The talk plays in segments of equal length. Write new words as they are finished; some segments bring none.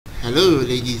Hello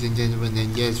ladies and gentlemen,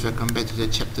 and yes, welcome back to the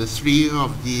chapter 3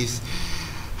 of this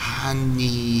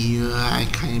honey. I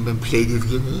can't even play this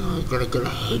game. I gotta get a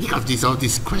headache of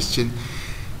this question.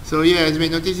 So yeah, as you may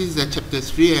notice, this is the chapter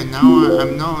 3, and now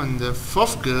I'm now on the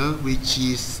 4th girl, which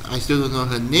is, I still don't know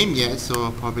her name yet, so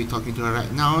I'll probably talking to her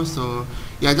right now. So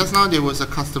yeah, just now there was a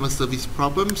customer service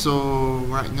problem, so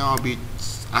right now I'll be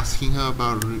asking her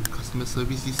about customer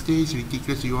service these days.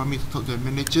 Ridiculous, you want me to talk to a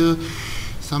manager?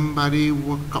 Somebody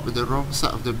woke up with the wrong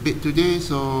side of the bed today,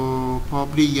 so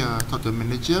probably talk to the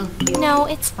manager. No,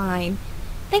 it's fine.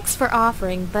 Thanks for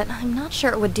offering, but I'm not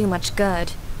sure it would do much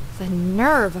good. The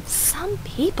nerve of some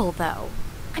people, though.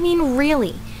 I mean,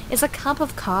 really, is a cup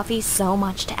of coffee so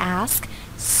much to ask?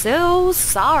 So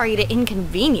sorry to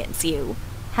inconvenience you.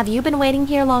 Have you been waiting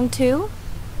here long too?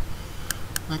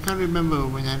 I can't remember.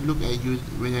 When I look at you,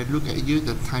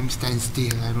 the time stands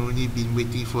still. I've only been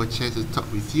waiting for a chance to talk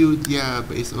with you. Yeah,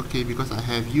 but it's okay because I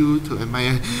have you to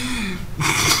admire.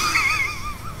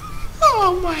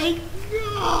 Oh my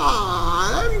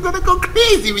god! I'm gonna go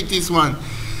crazy with this one.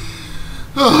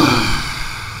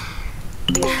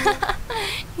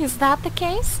 Is that the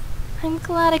case? I'm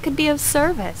glad I could be of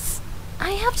service.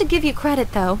 I have to give you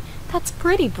credit, though. That's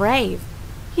pretty brave.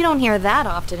 You don't hear that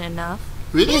often enough.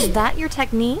 Really? Is that your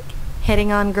technique?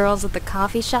 Hitting on girls at the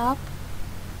coffee shop?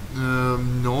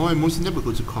 No, I mostly never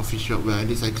go to coffee shop. Well, at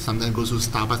least I sometimes go to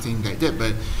Starbucks, things like that,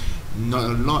 but not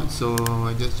a lot. So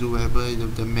I just do whatever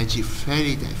the magic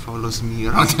fairy that follows me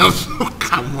around.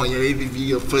 Come on, you're revealing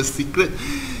your first secret.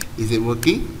 Is it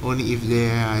working? Only if they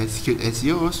are as cute as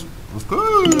yours, of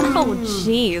course. Oh,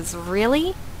 jeez,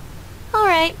 really?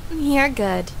 Alright, you're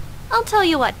good. I'll tell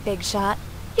you what, Big Shot.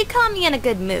 You caught me in a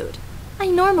good mood. I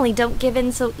normally don't give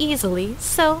in so easily,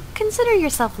 so consider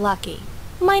yourself lucky.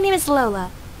 My name is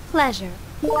Lola. Pleasure.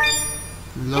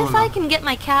 Lola. If I can get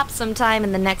my cap sometime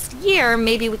in the next year,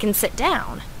 maybe we can sit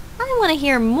down. I want to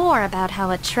hear more about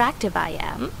how attractive I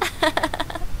am.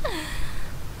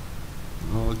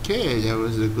 Okay, that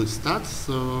was a good start.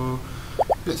 So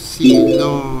let's see.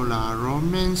 Lola,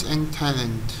 romance and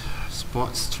talent,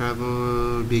 sports,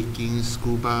 travel, baking,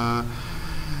 scuba,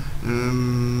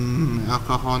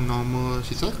 alcohol, normal.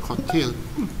 She's like cocktail.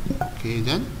 Okay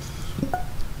then.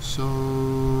 So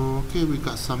okay, we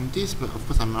got some this, but of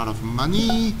course I'm out of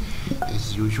money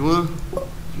as usual.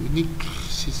 Unique.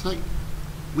 She's like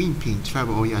wimping,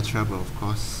 travel. Oh yeah, travel of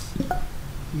course.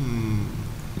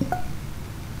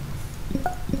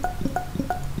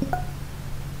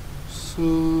 So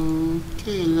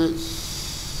okay, let's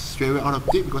straight away out of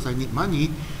date because I need money.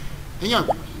 And yeah,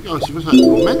 she was like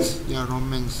romance. Yeah,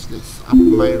 romance. Let's up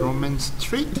my romance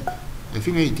trait. I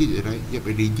think I did it, right? Yep, I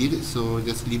already did it, so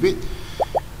just leave it.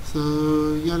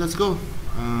 So yeah, let's go.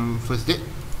 First date.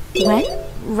 When?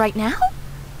 Right now?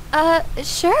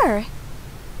 Sure.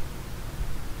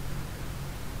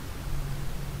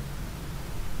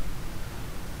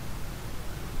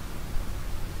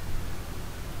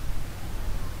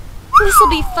 This'll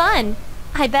be fun.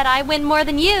 I bet I win more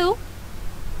than you.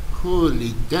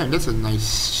 Holy damn, that's a nice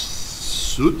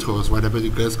suit or whatever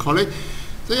you guys call it.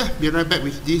 So yeah, be right back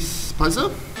with this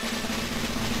puzzle.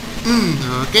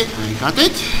 Okay, I got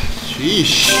it.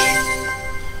 Sheesh.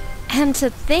 And to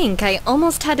think I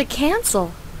almost had to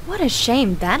cancel. What a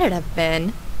shame that'd have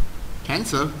been.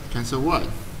 Cancel? Cancel what?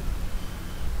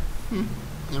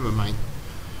 Never mind.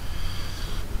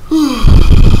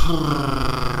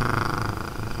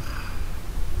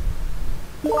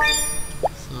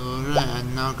 So right, I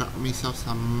now got myself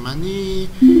some money.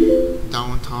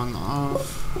 Downtown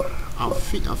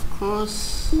outfit, of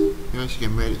course. Yeah, she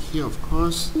can wear it here, of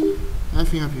course. I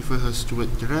think I prefer her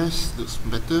steward dress. Looks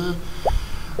better.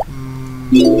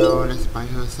 Now let's buy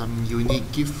her some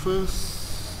unique gift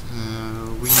first.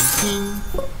 Winking.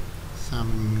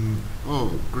 Some.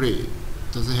 Oh, great.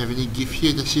 Doesn't have any gift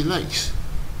here that she likes.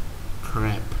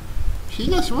 Crap. She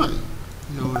likes what?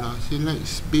 Lola, she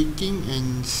likes baking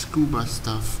and scuba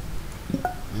stuff.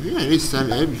 I think I already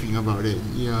sell everything about it.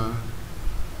 Yeah.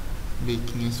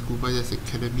 Baking and scuba, there's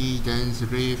academy, dance,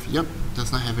 rave. Yep,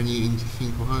 does not have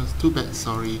anything for her. Too bad,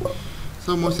 sorry.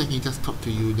 So most I can just talk to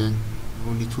you then.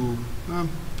 Only two.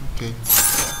 Okay.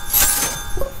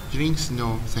 Drinks?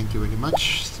 No, thank you very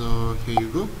much. So here you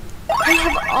go. I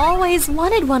have always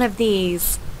wanted one of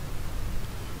these.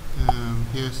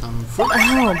 Here's some food.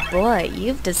 Oh boy,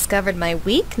 you've discovered my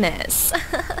weakness.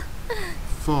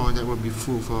 4, that would be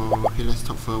full for. Okay, let's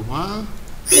talk for a while.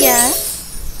 Yes?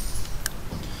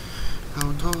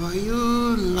 How tall are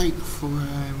you? Like for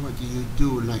what do you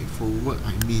do? Like for work?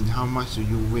 I mean, how much do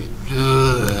you weigh?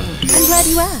 I'm glad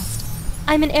you asked.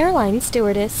 I'm an airline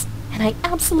stewardess, and I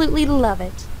absolutely love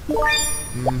it.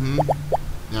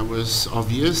 That was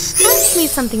obvious. Ask me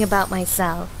something about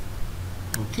myself.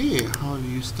 Okay, how do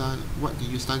you start? What did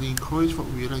you study in college? What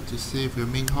would you like to say for your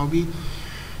main hobby?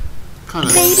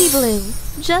 Color. Baby blue,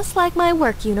 just like my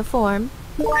work uniform.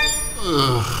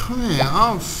 Ugh,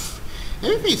 man,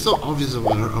 everything is so obvious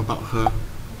about her.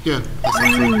 Here, have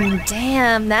some food.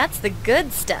 Damn, that's the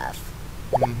good stuff.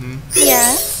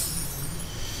 Yes?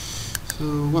 So,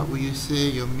 what would you say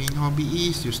your main hobby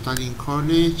is? You study in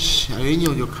college. I already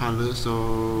know your color,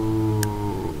 so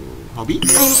hobby?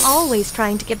 I'm always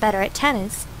trying to get better at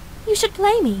tennis. You should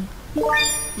play me.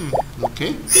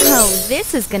 Okay. Oh,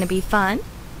 this is gonna be fun.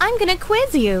 I'm gonna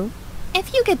quiz you.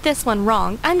 If you get this one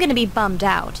wrong, I'm gonna be bummed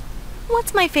out.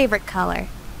 What's my favorite color?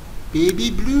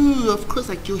 Baby blue, of course,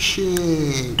 like your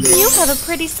shirt. You have a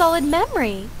pretty solid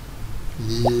memory.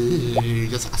 You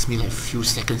just asked me like a few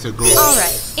seconds ago.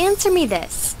 Alright, answer me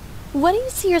this. What do you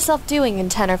see yourself doing in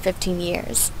 10 or 15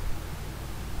 years?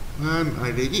 I'm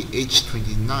already age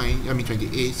 29, I mean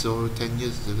 28, so 10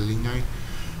 years to 39.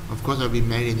 Of course I'll be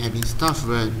married and having stuff,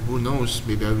 but who knows,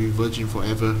 maybe I'll be virgin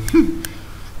forever.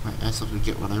 My ass off to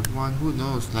get what I want, who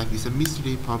knows, life is a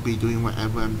mystery, probably doing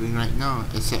whatever I'm doing right now,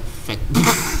 except fat.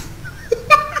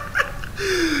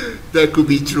 That could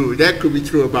be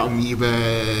true about me, but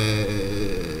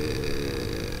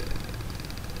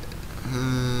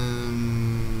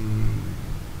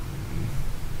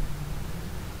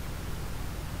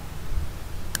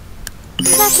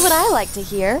That's what I like to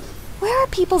hear. Where are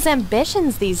people's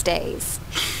ambitions these days?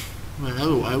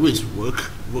 well, I always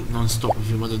work non-stop if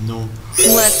you want to know.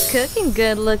 What's cooking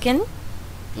good looking?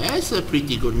 That's a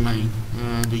pretty good line.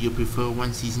 Do you prefer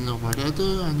one season or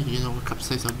whatever? And you know what cup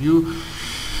size of you?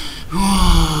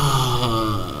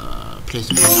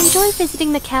 Place I enjoy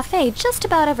visiting the cafe just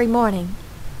about every morning.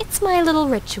 It's my little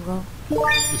ritual.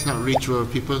 It's not ritual.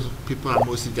 People are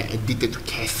mostly that addicted to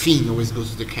caffeine. Always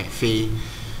goes to the cafe.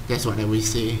 That's what I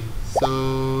always say.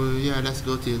 So yeah, let's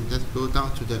go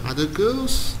down to the other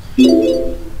girls.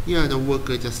 Yeah, the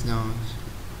worker just now.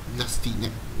 Lusty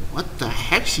neck. What the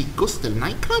heck? She goes to the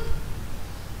nightclub?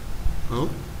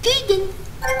 Okay then.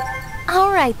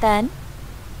 Alright then.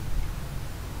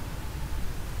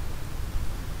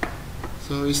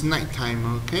 So it's night time,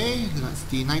 okay? That's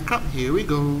the nightclub. Here we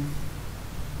go.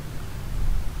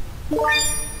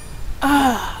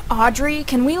 Audrey,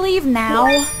 can we leave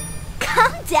now?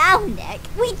 Calm down, Nick.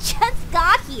 We just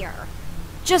got here.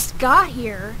 Just got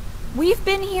here? We've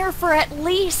been here for at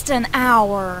least an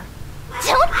hour.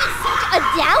 Don't be such a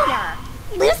downer.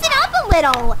 Loosen up a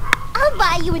little. I'll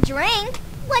buy you a drink.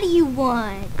 What do you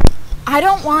want? I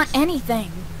don't want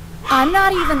anything. I'm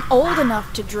not even old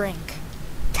enough to drink.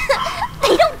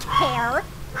 They don't care.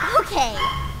 Okay.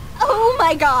 Oh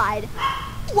my god.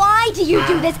 Why do you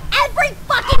do this every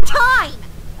fucking time?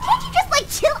 Can't you just like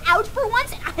chill out for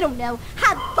once? I don't know.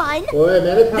 Have fun?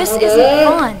 This isn't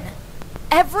fun.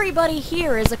 Everybody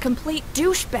here is a complete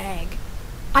douchebag.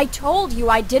 I told you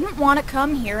I didn't want to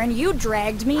come here and you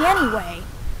dragged me anyway.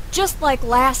 Just like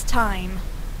last time.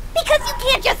 Because you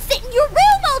can't just sit in your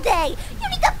room all day. You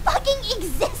need to fucking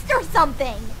exist or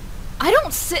something. I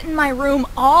don't sit in my room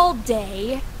all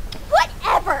day.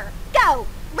 Whatever. Go.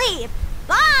 Leave.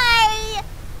 Bye.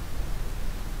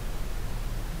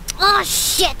 Oh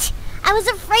shit. I was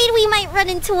afraid we might run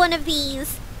into one of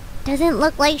these. Doesn't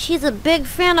look like she's a big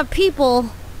fan of people.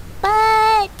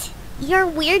 But your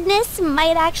weirdness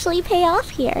might actually pay off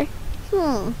here.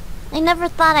 I never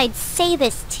thought I'd say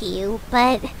this to you,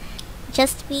 but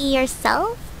just be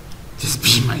yourself? Just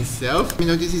be myself. You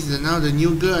know, this is now the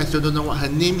new girl. I still don't know what her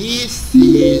name is.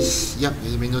 Yep,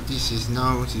 as you may notice, she's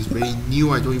very new.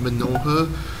 I don't even know her.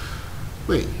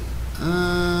 Wait,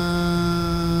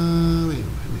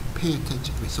 pay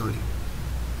attention. Wait, sorry.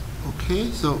 Okay,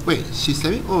 so wait, she's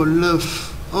saying,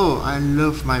 I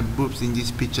love my boobs in this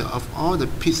picture. Of all the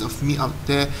pics of me out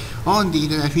there on the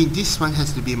internet, I think this one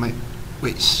has to be my...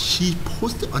 Wait, she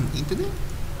posted on the internet?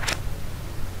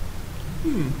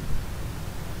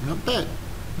 Not bad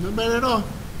at all.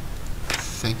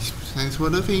 Thanks for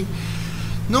the thing.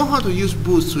 Know how to use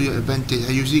booze to your advantage.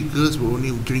 Usually girls will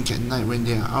only drink at night when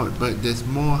they are out, but the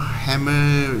more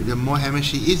hammer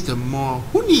she is, the more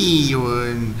Hunie you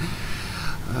earn.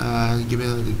 Give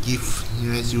her the gift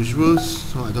as usual.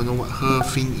 So I don't know what her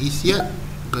thing is yet.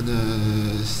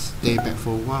 Gonna stay back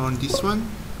for a while on this one.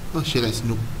 Oh, she likes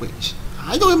Snoop. Wait,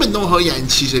 I don't even know her yet,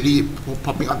 and she's already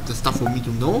popping up the stuff for me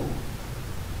to know.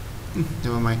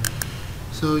 Never mind.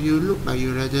 So you look like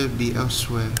you'd rather be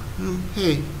elsewhere.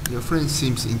 Hey, your friend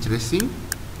seems interesting.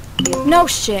 No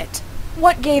shit.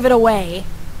 What gave it away?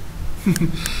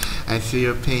 I feel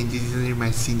your pain. This isn't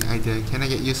my scene either. Can I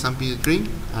get you something to drink?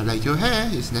 I like your hair.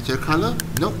 It's natural color.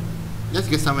 Nope. let's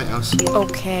get somewhere else.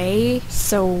 Okay,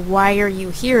 so why are you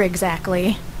here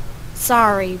exactly?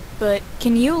 Sorry, but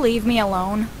can you leave me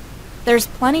alone? There's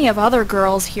plenty of other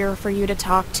girls here for you to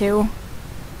talk to.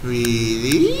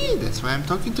 Really? That's why I'm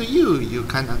talking to you. You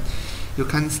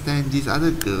can't stand these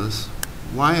other girls.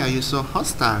 Why are you so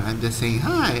hostile? I'm just saying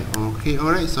hi. Okay,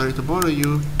 alright, sorry to bother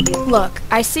you. Look,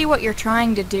 I see what you're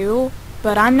trying to do,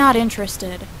 but I'm not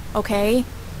interested, okay?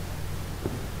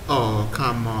 Oh,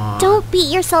 come on. Don't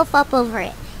beat yourself up over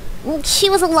it. She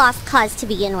was a lost cause to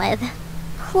begin with.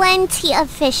 Plenty of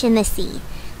fish in the sea.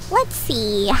 Let's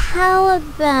see, how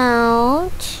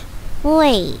about...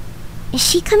 Wait, is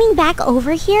she coming back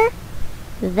over here?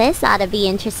 This ought to be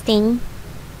interesting.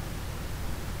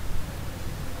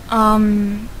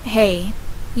 Hey,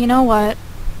 you know what?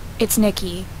 It's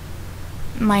Nikki.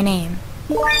 My name.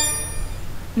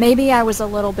 Maybe I was a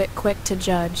little bit quick to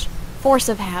judge. Force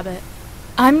of habit.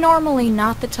 I'm normally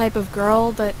not the type of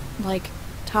girl that, like,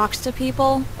 talks to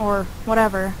people, or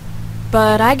whatever.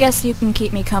 But I guess you can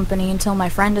keep me company until my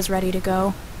friend is ready to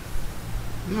go.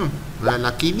 Well,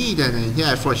 lucky me then.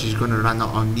 Yeah, I thought she's gonna run out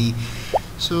on me.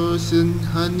 So,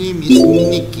 her name is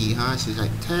Nikki, huh? She's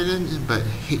like talent, but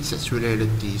hates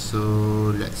sexuality. So,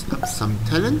 let's up some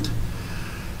talent.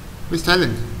 Where's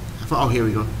talent? Oh, here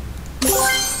we go.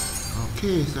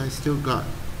 Okay, so I still got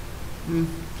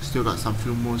some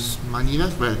few more money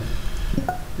left. Well,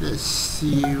 let's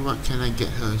see what can I get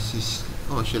her.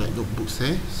 She like notebooks,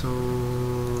 eh? So,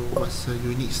 what's her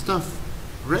unique stuff?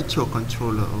 Retro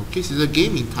controller. Okay, she's a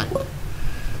gaming type.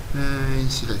 And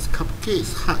she likes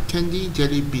cupcakes, hard candy,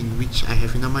 jelly bean, which I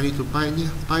have enough money to buy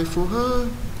for her.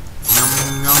 Nom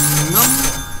nom nom.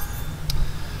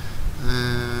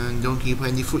 And don't give her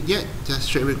any food yet. Just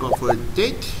straight away go for a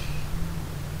date.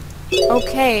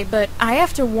 Okay, but I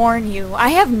have to warn you, I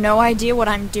have no idea what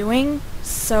I'm doing,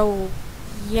 so...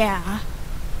 yeah.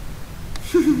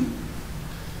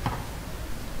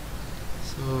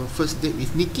 So, first date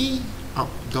with Nikki,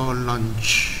 outdoor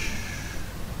lunch.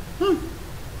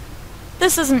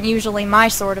 This isn't usually my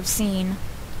sort of scene,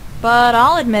 but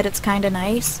I'll admit it's kinda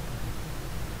nice.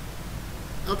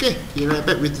 Okay, be right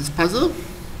back with this puzzle.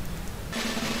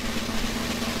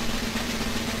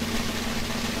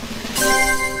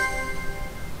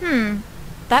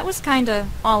 That was kinda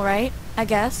alright, I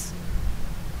guess.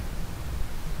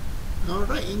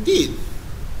 Alright, indeed.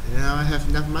 Now I have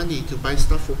enough money to buy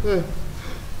stuff for her.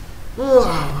 Oh,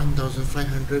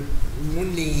 1,500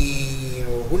 huni,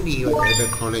 or huni, whatever they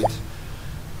call it.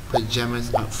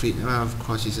 Pajamas outfit. Well, of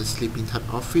course, it's a sleeping type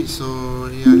outfit. So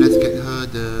yeah, let's get her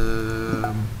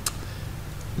the.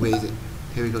 Where is it?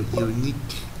 Here we go. Unique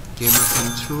gamer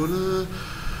controller.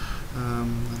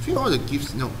 I think all the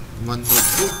gifts. No, one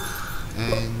notebook,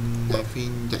 and I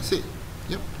think that's it.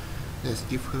 Yep. Let's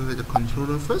give her the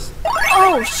controller first.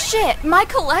 Oh shit! My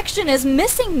collection is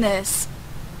missing this!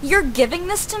 You're giving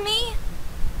this to me?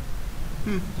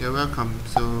 You're welcome.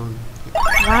 So.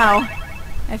 Wow.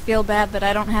 I feel bad that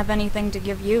I don't have anything to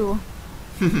give you.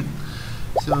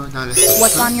 So now let's.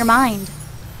 What's on your mind?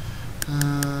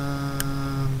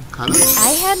 Color?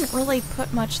 I hadn't really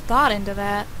put much thought into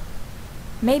that.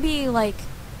 Maybe, like,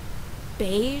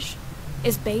 beige?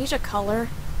 Is beige a color?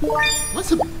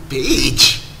 What's a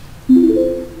beige?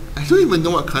 I don't even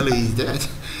know what color is that.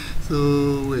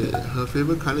 So, wait, her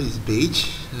favorite color is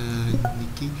beige.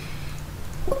 Nikki.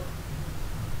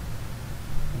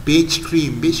 Beige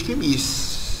cream. Beige cream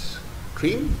is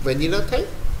cream? Vanilla type?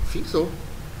 I think so.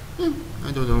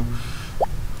 I don't know.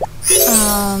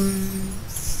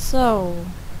 So...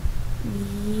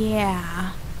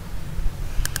 yeah...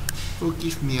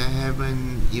 Forgive me, I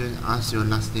haven't even asked your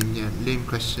last name yet. Lame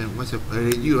question. What's up?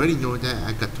 You already know that.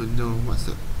 I got to know what's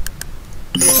up.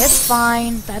 It's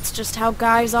fine. That's just how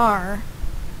guys are.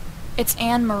 It's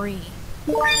Anne-Marie.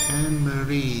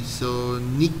 Anne-Marie. So,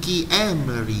 Nikki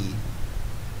Anne-Marie.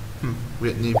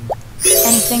 Weird name.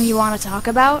 Anything you want to talk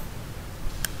about?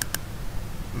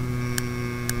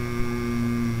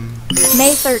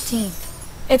 May 13th.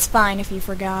 It's fine if you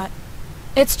forgot.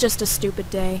 It's just a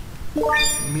stupid day.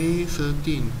 May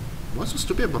 13. What's so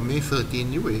stupid about May 13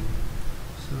 anyway?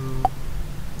 So...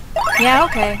 Yeah,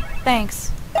 okay. Thanks.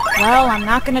 Well, I'm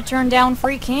not gonna turn down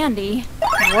free candy.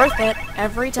 Worth it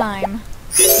every time.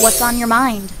 What's on your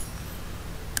mind?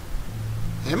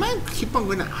 Am I keep on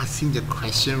gonna asking the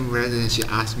question rather than she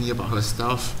asks me about her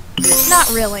stuff? Not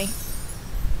really.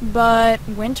 But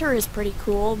winter is pretty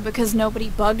cool because nobody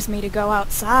bugs me to go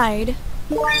outside.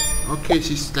 Okay,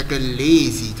 she's like a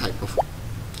lazy type of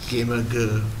gamer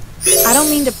girl. I don't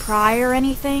mean to pry or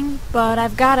anything, but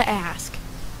I've gotta ask.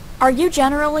 Are you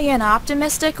generally an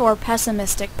optimistic or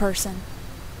pessimistic person?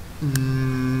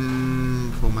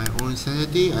 For my own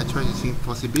yesterday I tried to think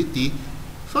possibility.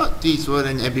 Thought this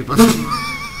wasn't everybody.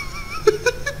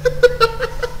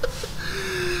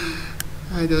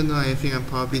 I don't know, I think I'm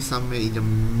probably somewhere in the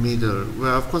middle.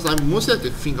 Well, of course, I'm mostly have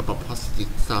to think about positive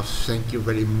stuff. Thank you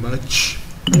very much.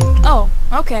 Oh,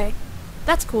 okay.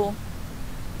 That's cool.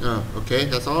 Oh, okay,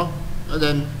 that's all?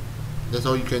 Then, that's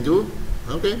all you can do?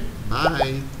 Okay,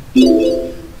 bye.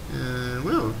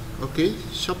 Well, okay,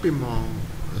 shopping mall,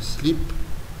 sleep,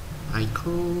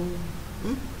 Michael.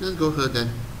 Let's go her then.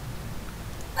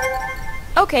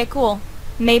 Okay, cool.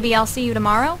 Maybe I'll see you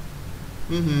tomorrow?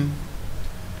 Man.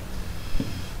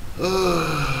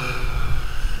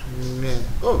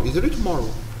 Oh, it's already tomorrow.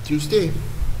 Tuesday.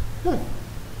 What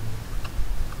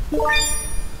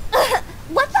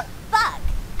the fuck?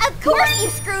 Of course you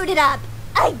screwed it up!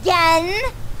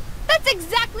 Again? That's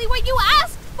exactly what you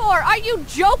asked for! Are you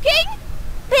joking?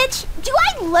 Bitch, do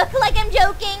I look like I'm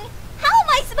joking? How am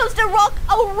I supposed to walk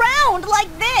around like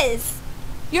this?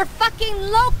 You're fucking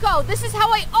loco! This is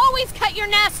how I always cut your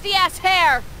nasty ass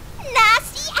hair!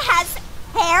 Nasty ass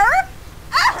hair?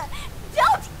 Ugh!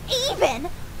 Don't even!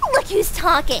 Look who's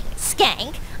talking,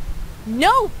 skank.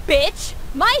 No, bitch!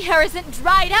 My hair isn't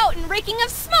dried out and reeking of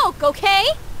smoke,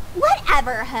 okay?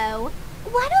 Whatever, ho.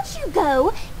 Why don't you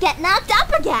go get knocked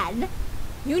up again?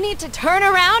 You need to turn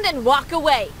around and walk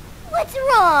away. What's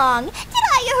wrong? Did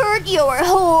I hurt your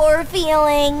whore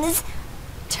feelings?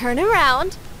 Turn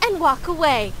around and walk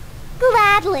away.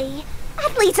 Gladly.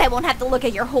 At least I won't have to look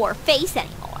at your whore face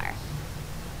anymore.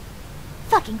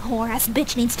 Fucking whore-ass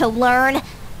bitch needs to learn.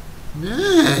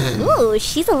 Ooh,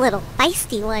 she's a little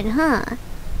feisty one, huh?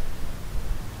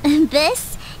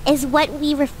 This is what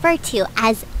we refer to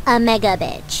as a mega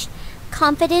bitch.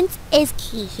 Confidence is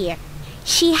key here.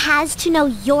 She has to know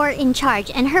you're in charge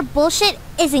and her bullshit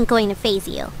isn't going to faze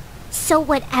you. So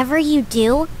whatever you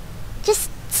do,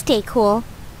 just stay cool.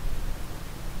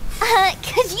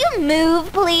 Could you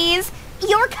move, please?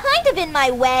 You're kind of in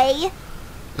my way.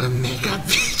 A mega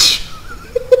bitch.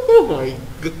 Oh my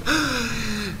god.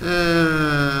 And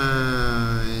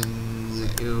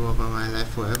let you walk on my life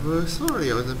forever.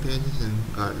 Sorry, I wasn't paying attention.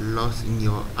 Got lost in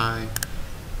your eye.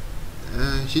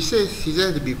 She says she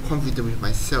said to be confident with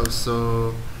myself,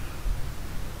 so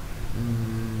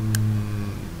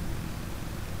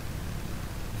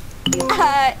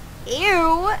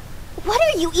Ew. What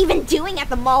are you even doing at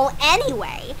the mall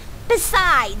anyway?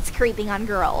 Besides creeping on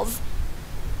girls.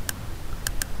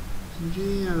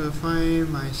 someday I will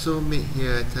find my soulmate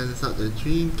here. Turns out the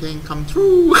dream can come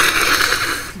true.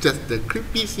 Just the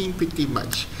creepy scene pretty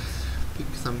much. Pick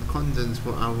some condoms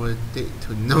for our date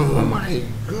to know. Oh my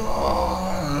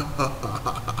god.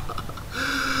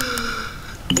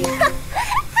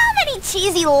 How many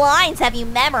cheesy lines have you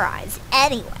memorized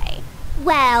anyway?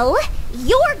 Well,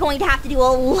 you're going to have to do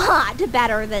a lot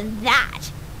better than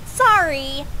that.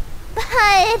 Sorry.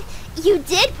 But you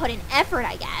did put in effort,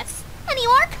 I guess. And you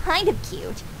are kind of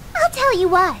cute. I'll tell you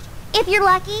what. If you're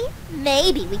lucky,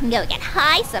 maybe we can go get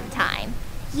high sometime.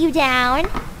 You down?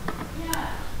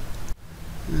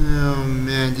 Oh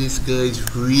man, this girl is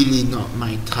really not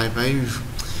my type.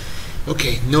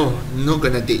 Okay, no, not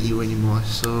gonna date you anymore.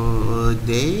 So I've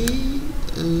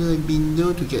been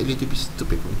known to get a little bit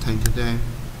stupid from time to time.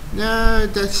 Nah,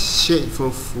 that's shit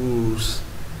for fools.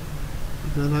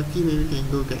 If you're lucky, maybe we can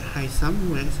go get high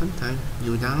somewhere sometime.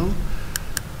 You down?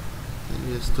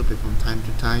 You're stupid from time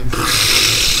to time.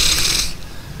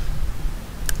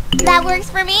 That works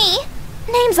for me.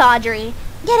 Name's Audrey.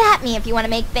 Get at me if you want to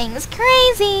make things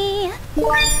crazy.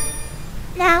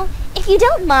 Now, if you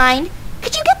don't mind,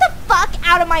 could you get the fuck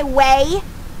out of my way?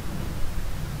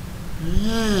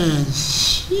 Man,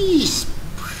 she's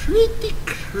pretty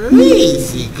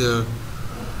crazy, girl.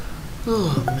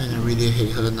 Oh man, I really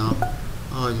hate her now.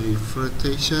 All the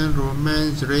flirtation,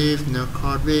 romance, rave,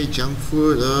 narcotic, junk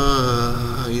food,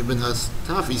 even her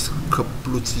stuff is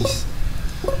kaplutzis.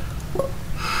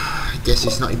 I guess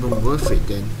it's not even worth it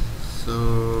then.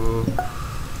 So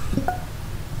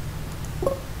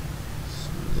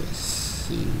let's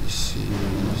see,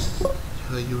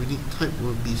 her unique type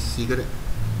will be cigarette.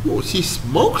 Oh, she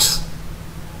smokes?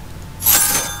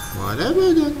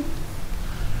 Whatever then.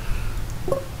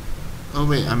 Oh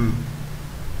wait,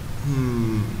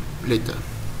 later.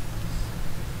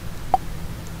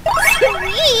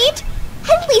 Sweet!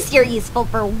 At least you're useful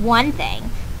for one thing.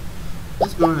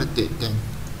 Let's go on a date then.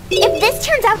 If this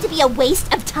turns out to be a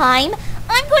waste of time,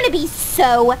 I'm going to be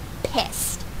so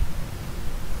pissed.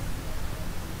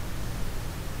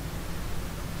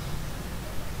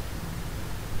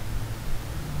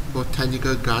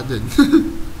 Botanical garden.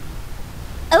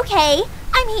 Okay,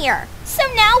 I'm here. So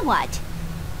now what?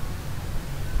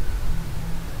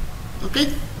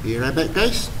 Okay, be right back,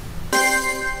 guys.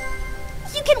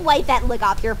 You can wipe that look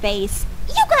off your face.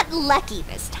 You got lucky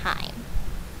this time.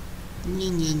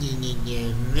 Man,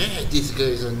 this girl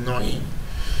is annoying.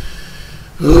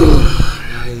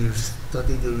 I'm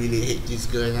starting to really hate this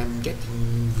girl and I'm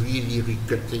getting really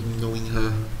regretting knowing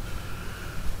her.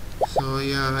 So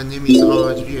yeah, her name is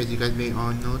Audrey, as you guys may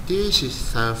all notice.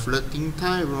 She's a flirting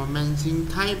type, romancing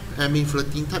type.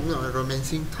 Flirting type, not a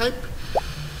romancing type.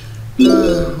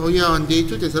 Oh yeah, on day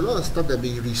 2 there's a lot of stuff that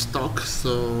being restocked.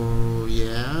 So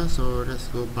yeah, so let's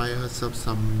go buy herself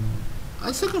some.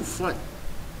 I second thought,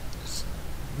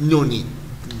 no need.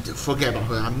 Forget about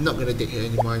her. I'm not gonna date her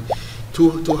anymore. Too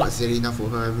hard enough for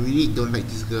her. I really don't like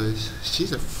this girl.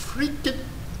 She's a freaking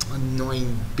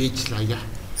annoying bitch like that.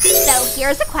 So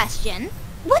here's a question.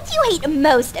 What do you hate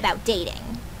most about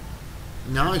dating?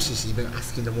 Now she's even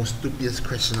asking the most stupidest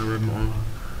question of them all.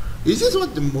 Is this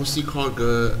what the mostly call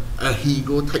a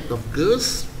ego type of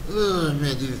girls? Man,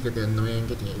 this is getting annoying,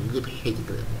 getting a little bit hated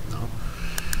now.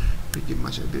 Pretty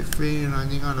much a bit free,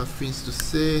 running out of things to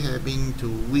say, having to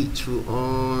weed through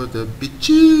all the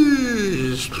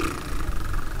bitches.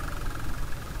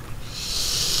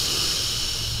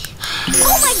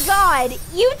 Oh my god,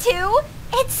 you two?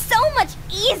 It's so much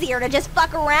easier to just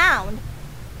fuck around.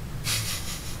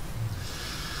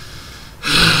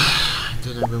 I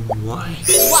don't remember why.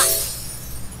 What?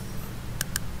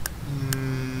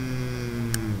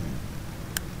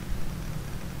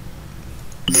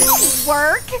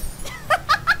 Work?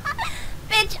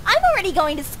 Bitch, I'm already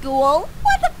going to school.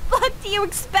 What the fuck do you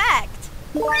expect?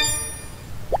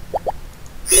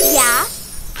 Yeah?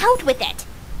 Out with it.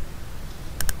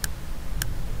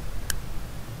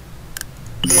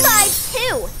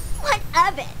 5'2". What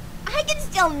of it? I can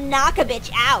still knock a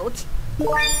bitch out.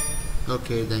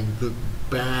 Okay then,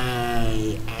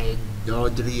 goodbye. And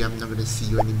Audrey, I'm not gonna see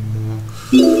you anymore.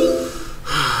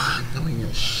 Knowing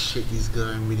that shit, this girl,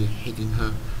 I'm really hating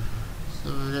her. So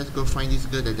let's go find this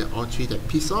girl that the Audrey that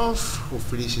pissed off.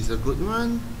 Hopefully she's a good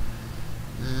one.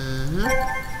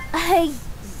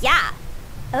 Yeah.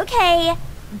 Okay.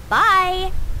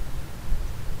 Bye.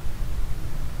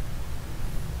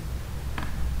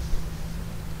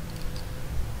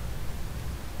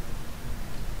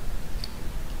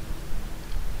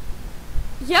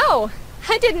 Yo,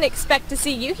 I didn't expect to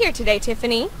see you here today,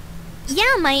 Tiffany.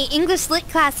 Yeah, my English Lit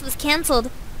class was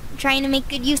cancelled. I'm trying to make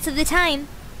good use of the time.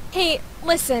 Hey,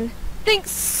 listen,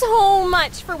 thanks so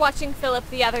much for watching Philip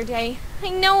the other day. I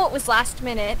know it was last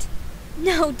minute.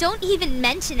 No, don't even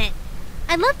mention it.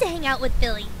 I'd love to hang out with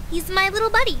Billy. He's my little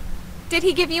buddy. Did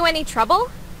he give you any trouble?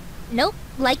 Nope,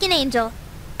 like an angel.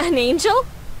 An angel?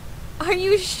 Are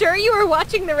you sure you were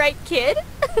watching the right kid?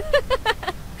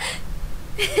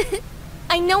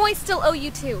 I know I still owe you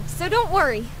too, so don't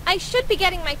worry. I should be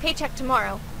getting my paycheck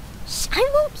tomorrow. Shh, I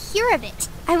won't hear of it.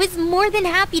 I was more than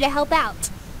happy to help out.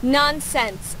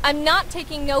 Nonsense. I'm not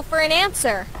taking no for an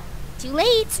answer. Too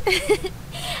late.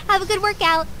 Have a good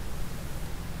workout.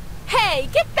 Hey,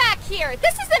 get back here!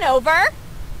 This isn't over!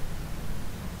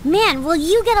 Man, will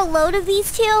you get a load of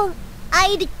these two?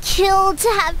 I'd kill to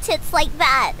have tits like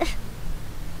that.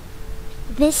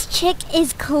 This chick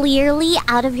is clearly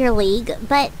out of your league,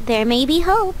 but there may be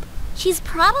hope. She's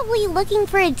probably looking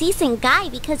for a decent guy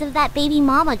because of that baby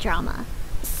mama drama.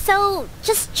 So,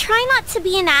 just try not to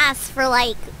be an ass for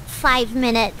like 5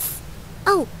 minutes.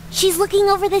 Oh, she's looking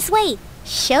over this way.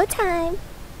 Showtime.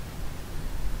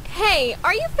 Hey,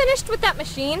 are you finished with that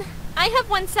machine? I have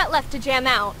one set left to jam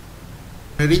out.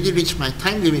 I already reached my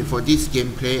time limit for this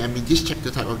gameplay, this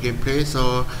chapter type of gameplay,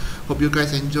 so hope you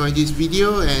guys enjoyed this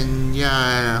video, and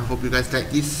yeah, hope you guys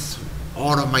like this.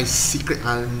 All of my secret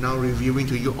I'm now revealing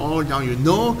to you all, now you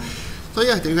know. So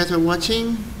yeah, thank you guys for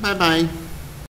watching, bye bye.